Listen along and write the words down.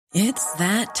It's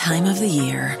that time of the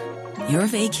year. Your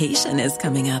vacation is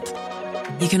coming up.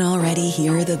 You can already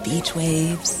hear the beach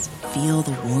waves, feel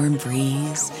the warm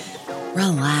breeze,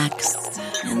 relax,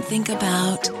 and think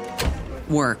about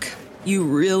work. You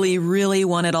really, really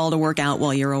want it all to work out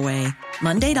while you're away.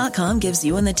 Monday.com gives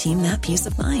you and the team that peace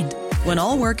of mind. When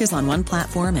all work is on one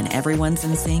platform and everyone's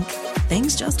in sync,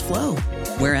 things just flow.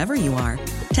 Wherever you are,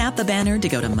 tap the banner to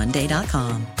go to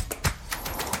Monday.com.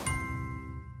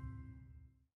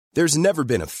 There's never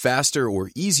been a faster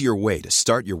or easier way to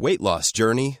start your weight loss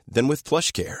journey than with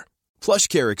PlushCare.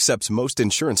 PlushCare accepts most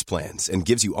insurance plans and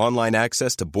gives you online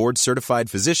access to board-certified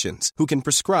physicians who can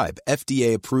prescribe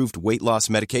FDA-approved weight loss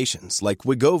medications like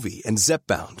Wegovy and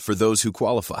Zepbound for those who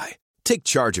qualify. Take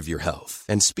charge of your health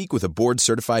and speak with a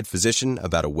board-certified physician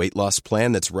about a weight loss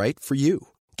plan that's right for you.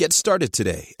 Get started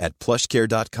today at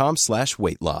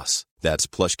plushcare.com/weight loss. That's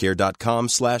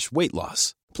plushcare.com/weight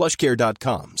loss.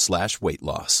 plushcare.com/weight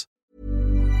loss.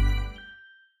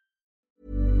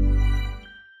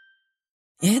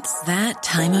 It's that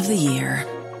time of the year.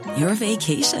 Your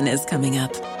vacation is coming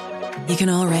up. You can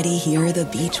already hear the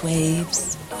beach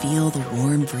waves, feel the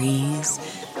warm breeze,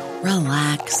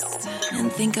 relax, and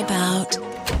think about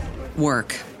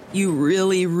work. You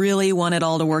really, really want it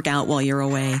all to work out while you're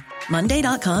away.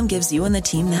 Monday.com gives you and the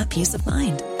team that peace of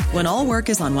mind. When all work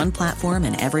is on one platform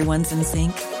and everyone's in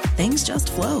sync, things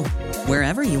just flow.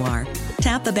 Wherever you are,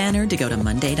 tap the banner to go to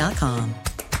Monday.com.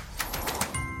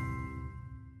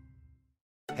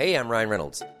 Hey, I'm Ryan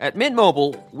Reynolds. At Mint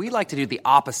Mobile, we like to do the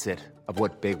opposite of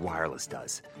what Big Wireless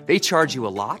does. They charge you a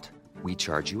lot, we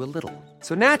charge you a little.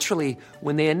 So naturally,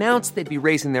 when they announced they'd be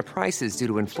raising their prices due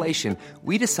to inflation,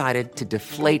 we decided to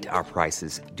deflate our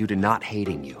prices due to not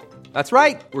hating you. That's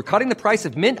right. We're cutting the price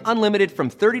of Mint Unlimited from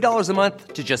 $30 a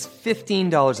month to just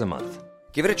 $15 a month.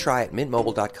 Give it a try at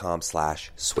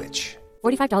mintmobile.com/switch.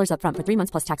 $45 up front for 3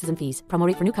 months plus taxes and fees. Promo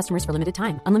rate for new customers for limited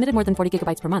time. Unlimited more than 40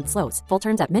 gigabytes per month. Slows full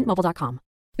terms at mintmobile.com.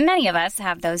 Many of us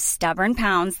have those stubborn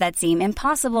pounds that seem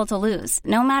impossible to lose,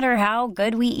 no matter how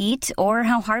good we eat or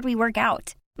how hard we work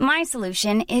out. My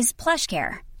solution is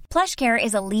PlushCare. PlushCare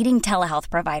is a leading telehealth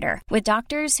provider with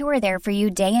doctors who are there for you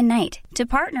day and night to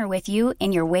partner with you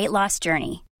in your weight loss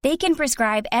journey. They can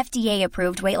prescribe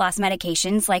FDA-approved weight loss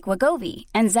medications like Wegovy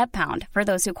and Zepbound for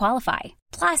those who qualify.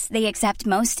 Plus, they accept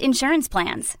most insurance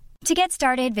plans. To get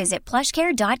started, visit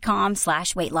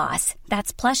plushcare.com/weight loss.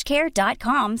 That's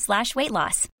plushcare.com/weight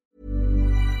loss.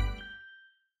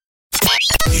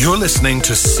 You're listening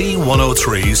to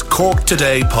C103's Cork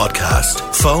Today podcast.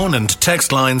 Phone and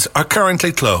text lines are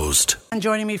currently closed. And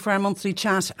joining me for our monthly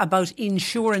chat about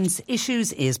insurance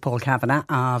issues is Paul Kavanagh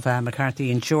of McCarthy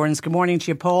Insurance. Good morning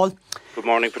to you, Paul. Good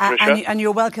morning, Patricia. And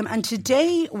you're welcome. And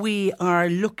today we are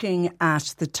looking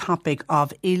at the topic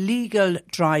of illegal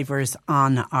drivers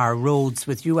on our roads,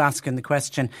 with you asking the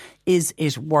question, is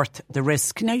it worth the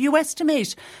risk? Now, you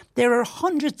estimate there are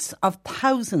hundreds of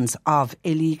thousands of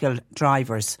illegal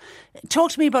drivers.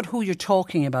 Talk to me about who you're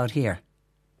talking about here.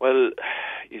 Well,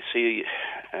 you see,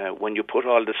 when you put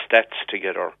all the stats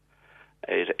together,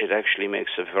 it actually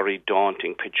makes a very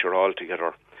daunting picture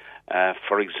altogether.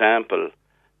 For example,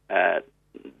 the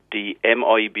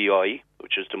MIBI,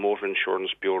 which is the Motor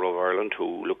Insurance Bureau of Ireland,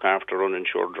 who look after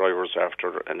uninsured drivers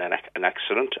after an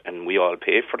accident, and we all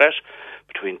pay for that,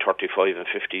 between 35 and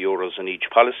 50 euros in each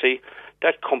policy.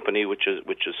 That company, which is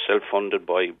self-funded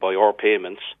by our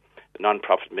payments, a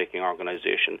non-profit making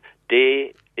organisation,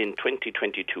 they in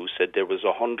 2022 said there was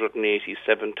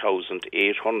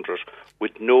 187,800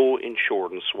 with no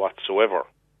insurance whatsoever.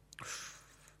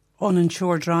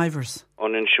 Uninsured drivers.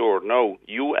 Uninsured. Now,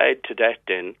 you add to that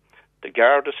then the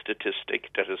Garda statistic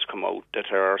that has come out that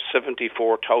there are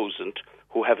 74,000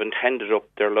 who haven't handed up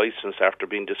their licence after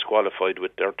being disqualified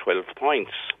with their 12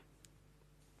 points.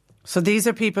 So these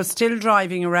are people still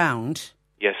driving around?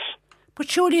 Yes. But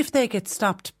surely if they get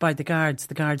stopped by the guards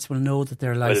will know that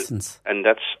they're licensed. Well, and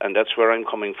that's where I'm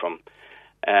coming from.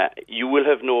 You will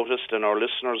have noticed, and our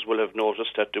listeners will have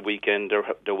noticed, at the weekend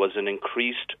there was an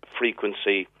increased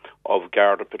frequency of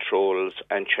Garda patrols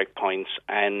and checkpoints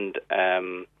and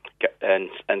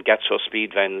Gatso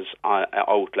speed vans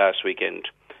out last weekend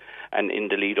and in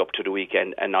the lead up to the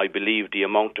weekend. And I believe the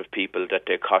amount of people that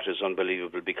they caught is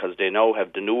unbelievable, because they now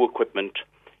have the new equipment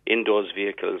in those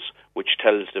vehicles which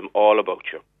tells them all about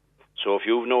you. So if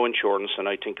you have no insurance, and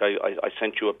I think I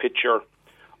sent you a picture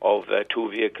of two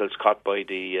vehicles caught by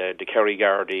the Kerry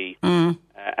Gardaí, and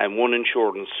one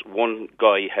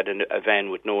guy had a van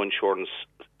with no insurance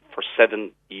for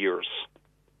 7 years.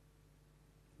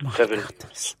 My 7 goodness.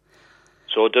 years.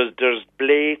 So there's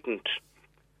blatant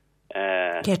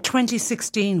Yeah,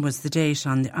 2016 was the date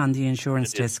on the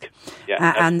insurance disc.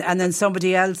 Yeah, and then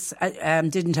somebody else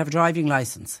didn't have a driving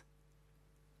licence.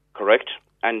 Correct.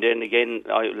 And then again,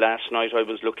 last night I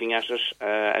was looking at it,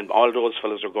 and all those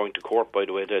fellas are going to court, by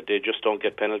the way. They just don't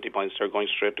get penalty points. They're going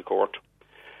straight to court,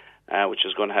 which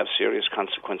is going to have serious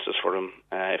consequences for them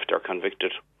if they're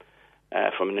convicted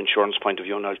from an insurance point of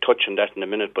view. And I'll touch on that in a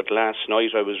minute. But last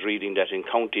night I was reading that in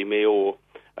County Mayo,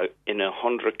 in a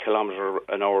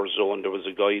 100-kilometre-an-hour zone, there was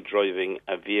a guy driving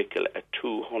a vehicle at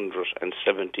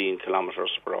 217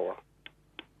 kilometres per hour.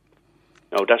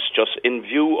 Now, that's just in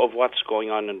view of what's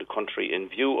going on in the country, in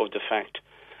view of the fact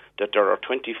that there are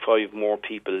 25 more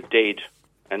people dead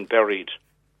and buried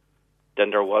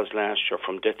than there was last year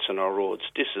from deaths on our roads.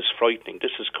 This is frightening.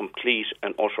 This is complete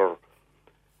and utter.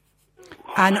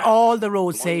 And all the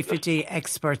road safety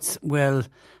experts will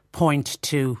point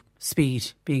to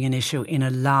speed being an issue in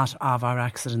a lot of our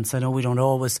accidents. I know we don't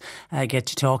always get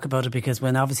to talk about it, because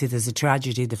when obviously there's a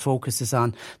tragedy, the focus is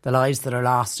on the lives that are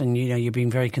lost, and you're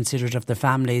being very considerate of the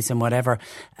families and whatever.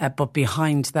 But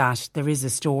behind that, there is a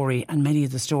story, and many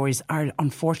of the stories are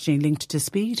unfortunately linked to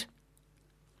speed.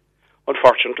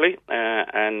 Unfortunately,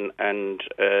 and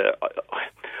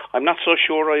I'm not so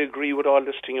sure I agree with all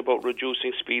this thing about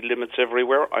reducing speed limits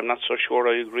everywhere. I'm not so sure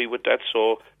I agree with that.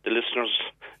 So the listeners,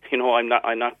 I'm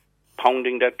not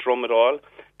pounding that drum at all,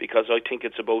 because I think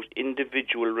it's about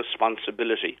individual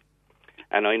responsibility.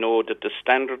 And I know that the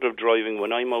standard of driving,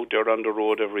 when I'm out there on the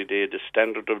road every day, the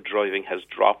standard of driving has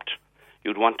dropped.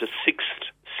 You'd want a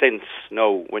sixth sense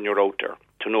now when you're out there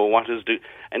to know what is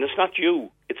and it's not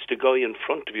you, it's the guy in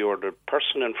front of you, or the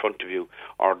person in front of you,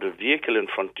 or the vehicle in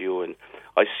front of you. And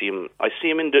I see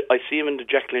him in the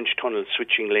Jack Lynch tunnel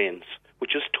switching lanes,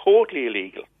 which is totally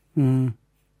illegal.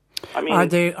 I mean,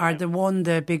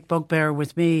 the big bugbear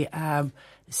with me,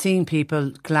 seeing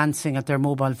people glancing at their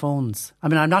mobile phones. I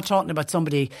mean, I'm not talking about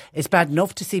somebody. It's bad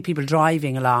enough to see people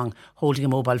driving along holding a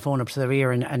mobile phone up to their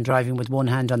ear and driving with one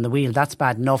hand on the wheel. That's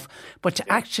bad enough. But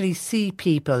to actually see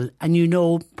people,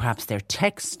 and perhaps they're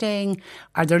texting,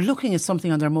 or they're looking at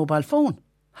something on their mobile phone.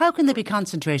 How can they be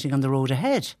concentrating on the road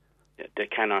ahead? They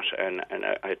cannot, and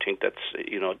I think that's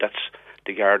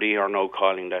the Gardaí are now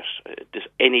calling that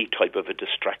any type of a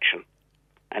distraction.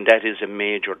 And that is a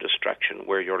major distraction,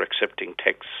 where you're accepting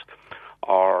texts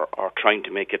or trying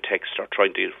to make a text or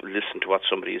trying to listen to what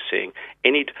somebody is saying.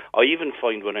 I even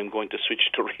find when I'm going to switch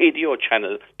to radio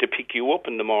channel to pick you up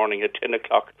in the morning at 10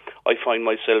 o'clock, I find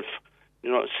myself,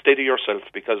 steady yourself,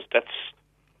 because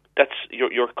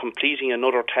you're completing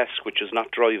another task which is not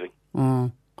driving.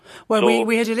 Well,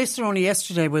 we had a listener only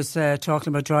yesterday was talking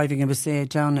about driving. It was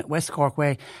down at West Cork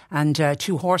Way, and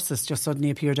two horses just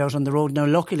suddenly appeared out on the road. Now,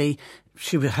 luckily,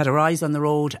 she had her eyes on the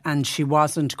road and she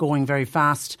wasn't going very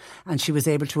fast, and she was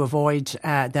able to avoid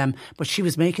them. But she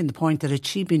was making the point that had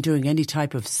she been doing any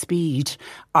type of speed,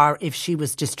 or if she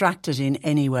was distracted in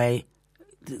any way,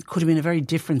 it could have been a very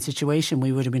different situation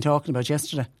we would have been talking about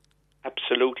yesterday.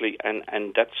 Absolutely,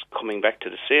 and that's coming back to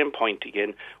the same point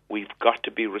again. We've got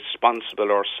to be responsible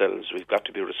ourselves. We've got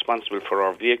to be responsible for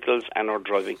our vehicles and our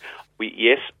driving.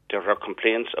 Yes, there are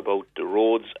complaints about the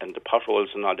roads and the potholes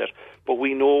and all that, but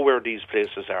we know where these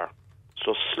places are.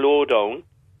 So slow down,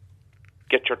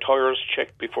 get your tyres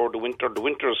checked before the winter. The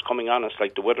winter is coming on us,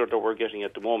 like the weather that we're getting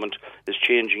at the moment is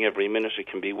changing every minute. It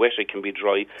can be wet, it can be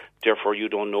dry, therefore you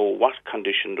don't know what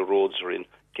condition the roads are in.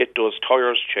 Get those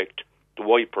tyres checked, the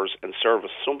wipers and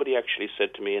service. Somebody actually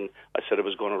said to me, and I said I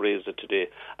was going to raise it today,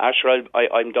 Asher,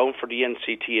 I'm down for the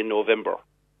NCT in November.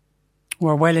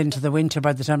 We're well into the winter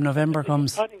by the time November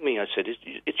comes. I said,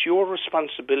 it's your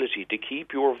responsibility to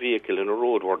keep your vehicle in a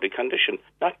roadworthy condition,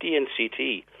 not the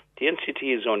NCT. The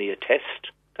NCT is only a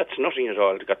test. That's nothing at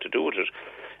all got to do with it.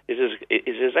 It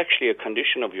is actually a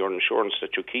condition of your insurance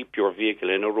that you keep your vehicle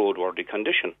in a roadworthy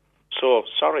condition. So,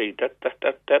 sorry,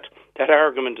 that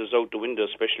argument is out the window,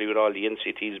 especially with all the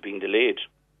NCTs being delayed.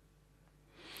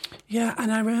 Yeah,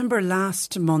 and I remember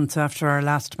last month after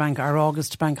our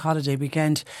August bank holiday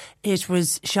weekend, it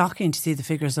was shocking to see the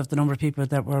figures of the number of people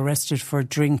that were arrested for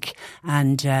drink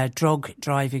and drug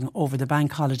driving over the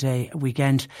bank holiday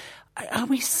weekend. Are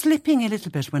we slipping a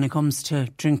little bit when it comes to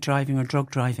drink driving or drug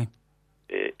driving?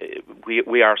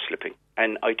 We are slipping.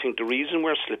 And I think the reason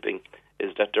we're slipping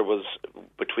is that there was,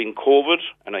 between COVID,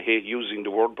 and I hate using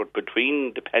the word, but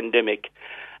between the pandemic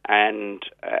and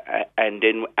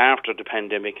then after the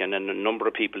pandemic, and then a number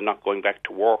of people not going back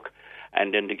to work,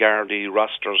 and then the Gardaí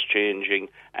rosters changing,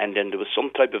 and then there was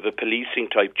some type of a policing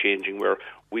type changing, where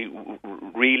we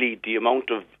really, the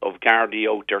amount of Gardaí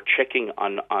out there checking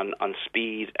on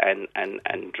speed and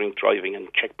drink driving and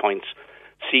checkpoints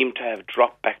seem to have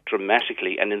dropped back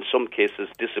dramatically and in some cases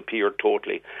disappeared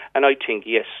totally. And I think,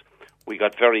 yes, we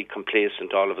got very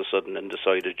complacent all of a sudden and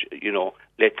decided,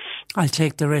 I'll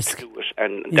take the risk. Do it.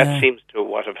 And that seems to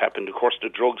what have happened. Of course, the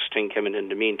drugs thing came in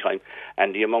the meantime,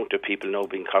 and the amount of people now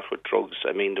being caught with drugs.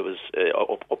 I mean, there was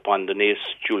up on the Naas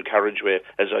dual carriageway,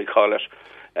 as I call it.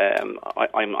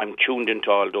 I'm tuned into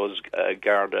all those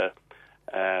Garda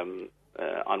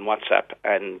on WhatsApp,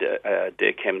 and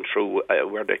they came through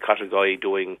where they caught a guy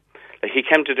doing. He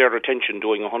came to their attention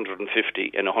doing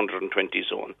 150 in a 120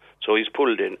 zone. So he's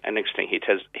pulled in, and next thing he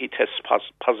tests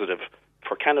positive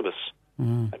for cannabis.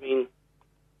 I mean,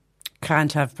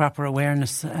 can't have proper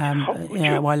awareness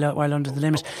while under the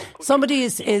limit. Somebody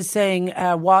is saying,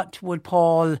 what would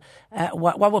Paul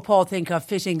think of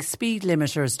fitting speed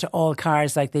limiters to all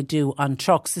cars like they do on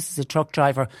trucks? This is a truck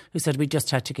driver who said we just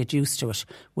had to get used to it.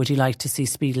 Would he like to see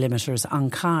speed limiters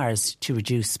on cars to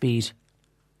reduce speed?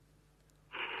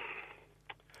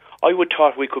 I would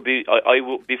thought we could be.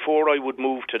 Before I would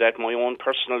move to that, my own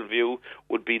personal view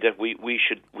would be that we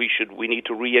need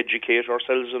to re-educate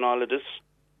ourselves in all of this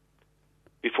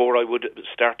before I would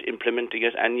start implementing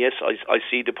it. And yes, I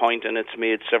see the point, and it's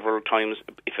made several times.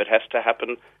 If it has to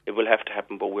happen, it will have to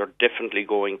happen. But we're definitely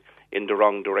going in the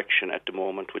wrong direction at the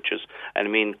moment, which is, and I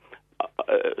mean,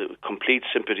 complete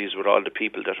sympathies with all the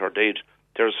people that are dead.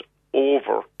 There's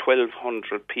over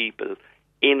 1,200 people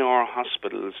in our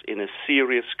hospitals in a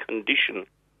serious condition,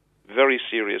 very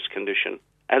serious condition,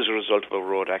 as a result of a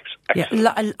road accident.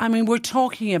 Yeah, I mean, we're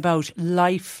talking about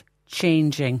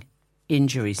life-changing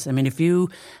injuries. I mean, if you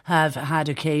have had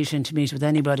occasion to meet with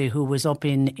anybody who was up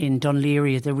in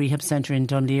Dunleary, at the rehab centre in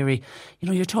Dunleary,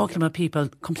 you're talking about people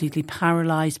completely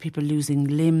paralysed, people losing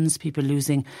limbs, people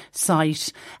losing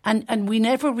sight. And we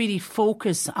never really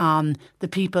focus on the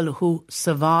people who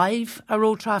survive a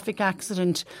road traffic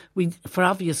accident. For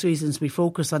obvious reasons, we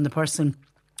focus on the person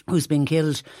who's been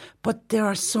killed. But there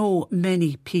are so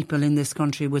many people in this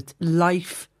country with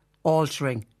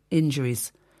life-altering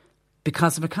injuries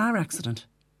because of a car accident.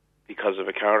 Because of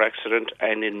a car accident,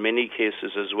 and in many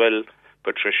cases as well,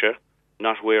 Patricia,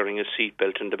 not wearing a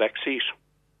seatbelt in the back seat.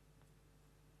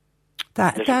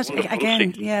 That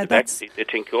again, yeah, that's. They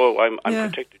think, oh, I'm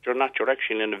protected. You're not. You're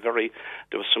actually in a very.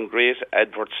 There was some great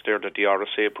adverts there that the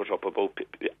RSA put up about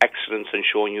accidents and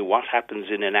showing you what happens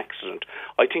in an accident.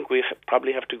 I think we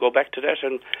probably have to go back to that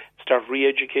and start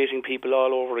re-educating people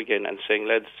all over again and saying,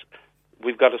 lads,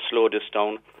 we've got to slow this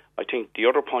down. I think the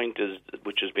other point is,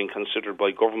 which has been considered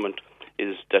by government,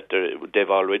 is that they've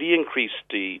already increased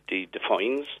the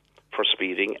fines for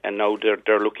speeding, and now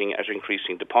they're looking at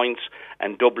increasing the points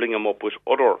and doubling them up with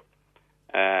other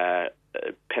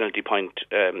penalty point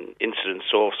incidents.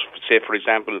 So, say for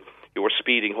example, you were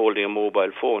speeding holding a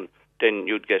mobile phone, then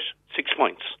you'd get 6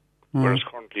 points, whereas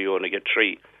currently you only get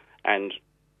 3. And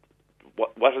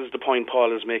what is the point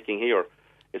Paul is making here?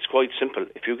 It's quite simple.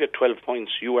 If you get 12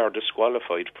 points, you are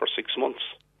disqualified for 6 months.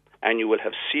 And you will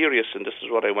have serious, and this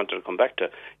is what I wanted to come back to,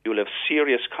 you will have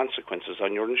serious consequences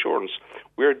on your insurance.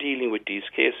 We're dealing with these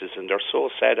cases, and they're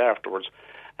so sad afterwards.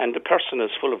 And the person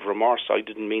is full of remorse. I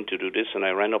didn't mean to do this, and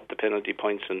I ran up the penalty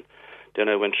points, and then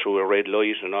I went through a red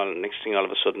light, and all. And next thing, all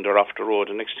of a sudden, they're off the road.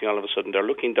 And next thing, all of a sudden, they're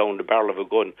looking down the barrel of a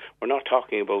gun. We're not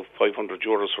talking about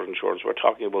 €500 for insurance. We're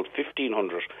talking about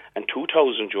 1,500 and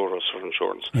 2,000 euros for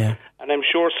insurance. Yeah. And I'm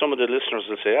sure some of the listeners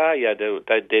will say,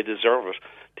 they deserve it.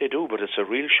 They do, but it's a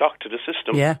real shock to the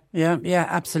system. Yeah,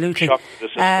 absolutely. Shock to the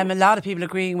system. A lot of people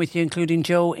agreeing with you, including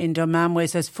Joe in Dunmanway,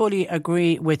 says, fully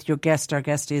agree with your guest. Our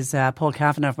guest is Paul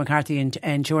Kavanagh of McCarthy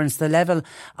Insurance. The level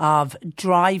of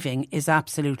driving is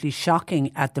absolutely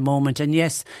shocking at the moment. And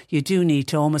yes, you do need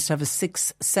to almost have a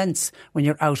sixth sense when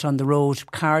you're out on the road.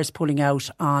 Cars pulling out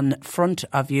on front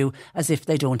of you as if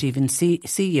they don't even see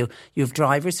you. You have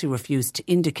drivers who refuse to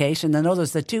indicate, and then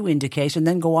others that do indicate and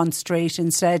then go on straight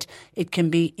instead. It can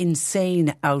be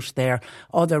insane out there.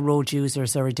 Other road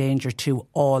users are a danger to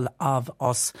all of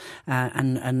us.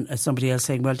 And somebody else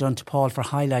saying, well done to Paul for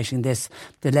highlighting this.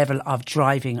 The level of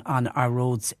driving on our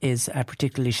roads is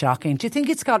particularly shocking. Do you think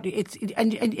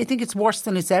and you think it's worse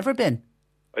than it's ever been?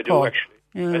 I do, Paul? Actually.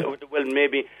 Yeah. Well,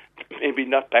 maybe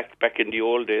not back in the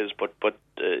old days, but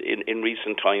in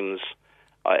recent times.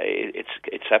 I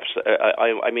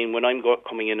mean, when I'm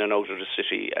coming in and out of the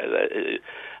city,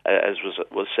 as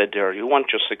was said there, you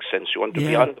want your sixth sense, you want to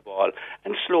be on the ball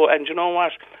and slow. And you know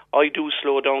what? I do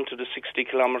slow down to the 60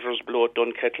 kilometres below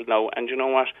Dunkettle now. And you know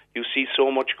what? You see so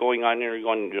much going on here.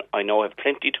 I know I have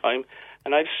plenty of time,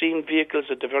 and I've seen vehicles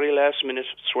at the very last minute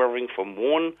swerving from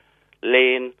one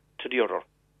lane to the other.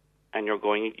 And you're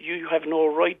going, you have no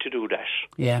right to do that.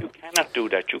 Yeah. You cannot do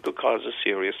that. You could cause a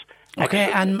serious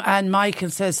Okay, and Michael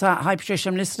says, hi Patricia,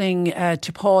 I'm listening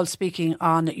to Paul speaking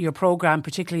on your programme,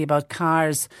 particularly about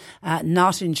cars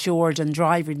not insured and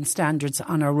driving standards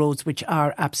on our roads, which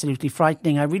are absolutely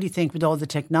frightening. I really think with all the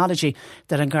technology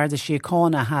that An Garda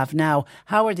Síochána have now,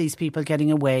 how are these people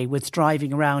getting away with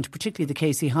driving around, particularly the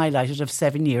case he highlighted of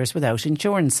 7 years without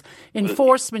insurance?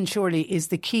 Enforcement surely is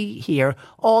the key here.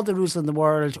 All the rules in the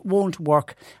world won't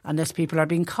work unless people are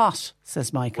being caught,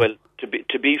 says Michael. Well, to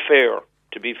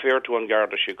be fair to An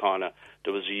Garda Síochána,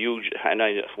 there was a huge, and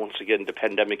once again, the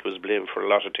pandemic was blamed for a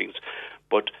lot of things,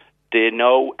 but they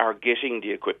now are getting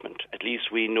the equipment. At least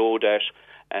we know that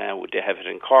they have it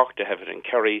in Cork, they have it in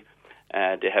Kerry,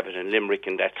 they have it in Limerick,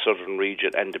 in that southern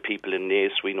region, and the people in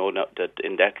Naas, we know that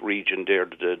in that region there,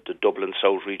 the Dublin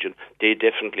South region, they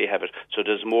definitely have it. So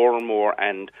there's more and more,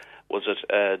 and was it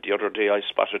the other day I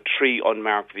spotted 3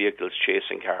 unmarked vehicles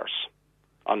chasing cars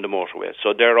on the motorway.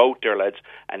 So they're out there, lads,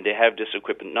 and they have this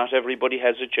equipment. Not everybody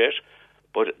has it yet,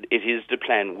 but it is the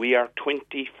plan. We are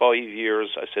 25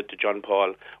 years, I said to John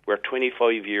Paul, we're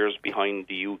 25 years behind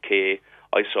the UK.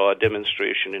 I saw a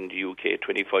demonstration in the UK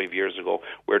 25 years ago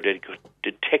where they could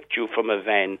detect you from a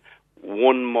van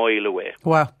 1 mile away.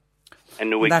 Wow. And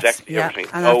know exactly everything.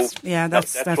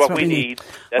 That's what we need.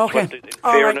 That's okay.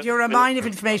 All right, you're a mine of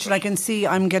information. I can see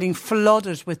I'm getting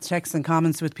flooded with texts and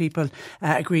comments with people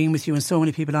agreeing with you, and so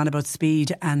many people on about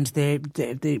speed and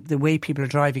the way people are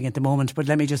driving at the moment. But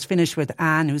let me just finish with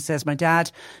Anne, who says, my dad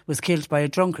was killed by a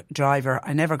drunk driver.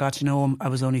 I never got to know him. I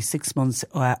was only 6 months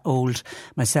old.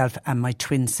 Myself and my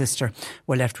twin sister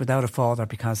were left without a father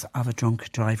because of a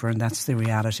drunk driver, and that's the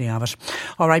reality of it.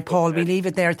 All right, Paul, we leave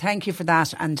it there. Thank you for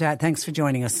that, and thanks for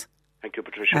joining us. Thank you,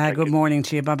 Patricia. Good morning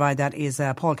to you. Bye-bye. That is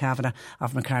Paul Kavanagh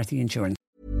of McCarthy Insurance.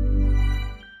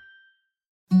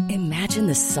 Imagine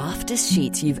the softest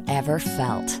sheets you've ever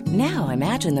felt. Now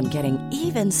imagine them getting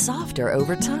even softer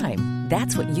over time.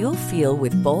 That's what you'll feel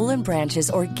with Boll & Branch's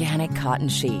organic cotton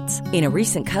sheets. In a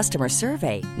recent customer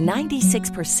survey,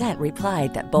 96%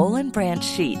 replied that Boll & Branch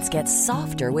sheets get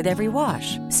softer with every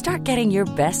wash. Start getting your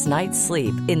best night's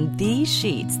sleep in these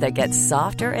sheets that get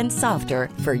softer and softer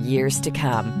for years to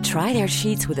come. Try their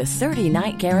sheets with a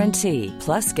 30-night guarantee.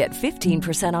 Plus, get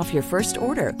 15% off your first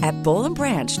order at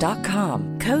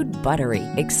bollandbranch.com. Code BUTTERY.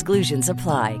 Exclusions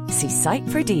apply. See site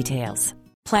for details.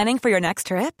 Planning for your next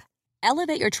trip?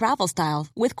 Elevate your travel style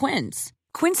with Quince.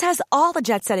 Quince has all the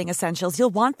jet-setting essentials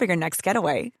you'll want for your next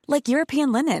getaway, like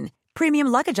European linen, premium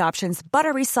luggage options,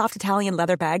 buttery soft Italian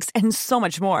leather bags, and so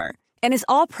much more. And is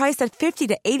all priced at 50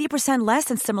 to 80% less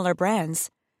than similar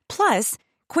brands. Plus,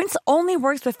 Quince only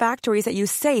works with factories that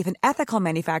use safe and ethical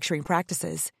manufacturing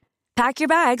practices. Pack your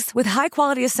bags with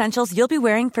high-quality essentials you'll be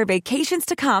wearing for vacations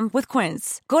to come with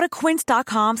Quince. Go to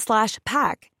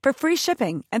quince.com/pack for free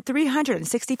shipping and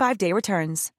 365-day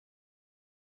returns.